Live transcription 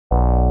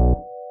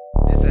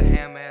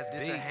ham ass beat.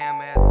 This a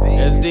ham ass beat.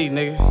 SD,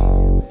 nigga.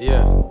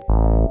 Yeah.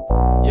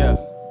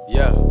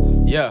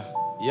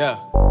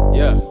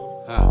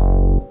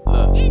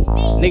 Look.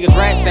 Niggas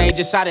rats ain't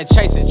just out there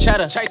chasing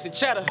cheddar.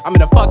 I'm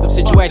in a fucked up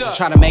situation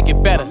trying to make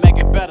it better.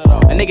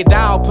 A nigga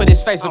down, put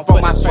his face up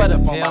on my sweater.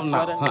 Hell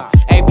no.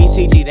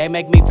 ABCG, they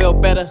make me feel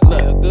better.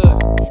 Look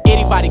good.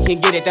 Anybody can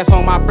get it, that's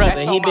on my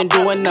brother. He been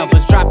doing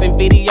numbers, dropping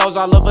videos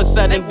all of a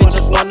sudden.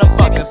 Bitches wanna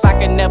fuck us, I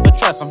can never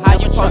trust them. How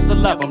you supposed to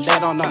love them? They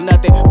don't know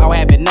nothing about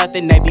having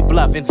nothing, they be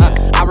bluffing.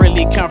 I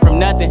really come from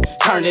nothing,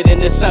 turn it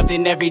into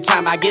something. Every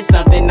time I get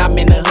something, I'm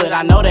in the hood,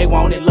 I know they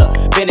want it. Look,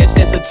 been it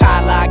since a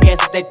Tyler, I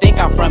guess if they think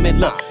I'm from it.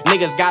 Look,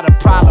 niggas got a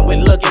problem with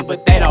looking,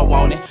 but they don't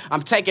want it.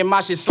 I'm taking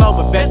my shit slow,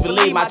 but best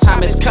believe my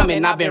time is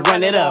coming. I've been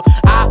running up,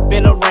 I've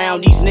been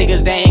around these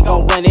niggas, they ain't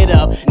gon' run it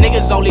up.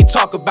 Niggas only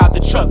talk about the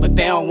truck, but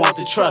they don't want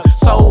the truck.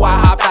 So I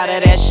hopped out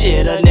of that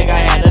shit. A nigga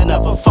had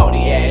enough of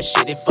phony ass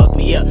shit. It fucked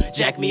me up,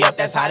 jack me up,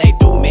 that's how they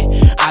do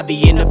me. I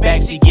be in the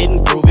backseat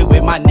getting groovy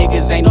with my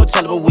niggas. Ain't no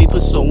telling what we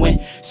pursuing.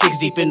 6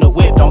 deep in the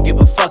whip, don't give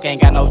a fuck,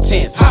 ain't got no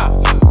tens.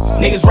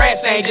 Niggas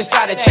rats ain't just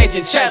out there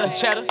chasing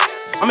cheddar.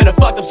 I'm in a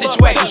fucked up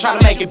situation trying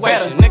to make it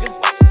better.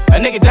 A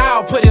nigga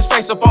down, put his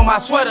face up on my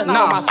sweater.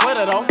 Nah, my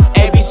sweater though.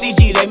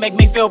 ABCG, they make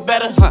me feel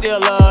better.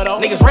 Still love though.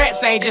 Niggas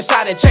rats ain't just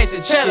out there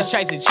chasing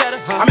cheddar.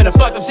 I'm in a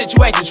fucked up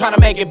situation trying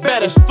to make it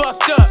better. It's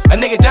fucked up. A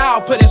nigga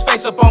down, put his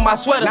face up on my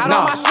sweater. Not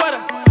on my sweater.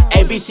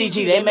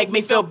 ABCG, they make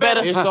me feel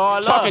better. It's all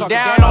love. Talking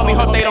down on me,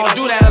 hope they don't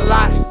do that a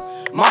lot.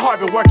 My heart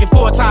been working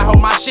full time, hope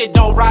my shit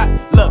don't rot.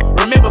 Look,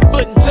 remember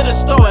footing to the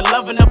store and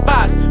loving the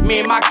box. Me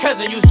and my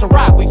cousin used to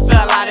rock, we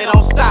fell out, it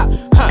don't stop.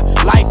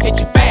 Life hit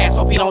you fast,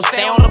 hope you don't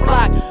stay on the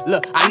block.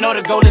 Look, I know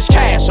the goal is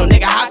cash, so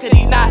nigga, how could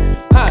he not?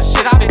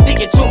 Shit, I been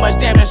thinking too much,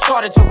 damn, and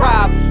started to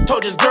rob.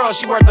 Told this girl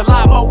she worth a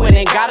lot more when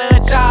ain't got her a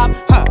job.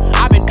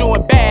 I been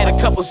doing bad,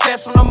 a couple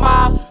steps from the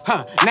mob.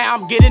 Now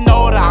I'm getting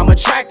older, I'm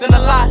attracting a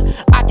lot.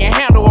 I can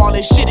handle all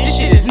this shit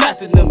is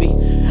nothing to me.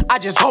 I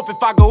just hope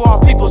if I go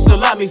off, people still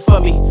love me for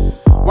me.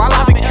 While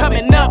I been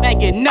coming up, ain't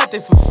get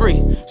nothing for free.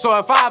 So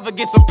if I ever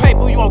get some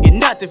paper, you won't get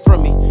nothing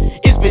from me.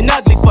 It's been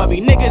ugly for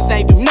me, niggas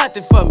ain't do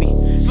nothing for me.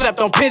 Slept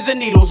on pins and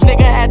needles,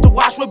 nigga had to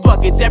wash with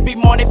buckets every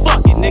morning,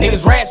 fuck it, nigga.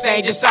 Niggas rats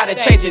ain't just out there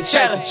chasing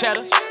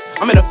cheddar.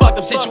 I'm in a fucked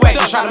up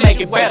situation trying to make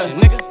it better,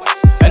 nigga.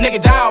 A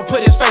nigga down,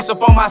 put his face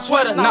up on my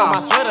sweater. Nah, my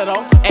sweater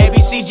though.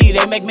 ABCG,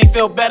 they make me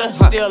feel better.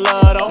 Still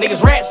love though.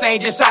 Niggas rats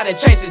ain't just out there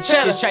chasing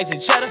cheddar.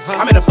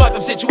 I'm in a fucked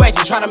up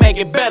situation trying to make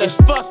it better. It's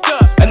fucked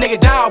up. A nigga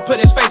down, put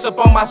his face up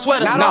on my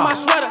sweater. Not on my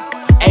sweater.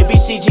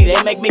 ABCG,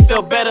 they make me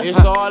feel better.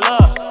 It's all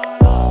love.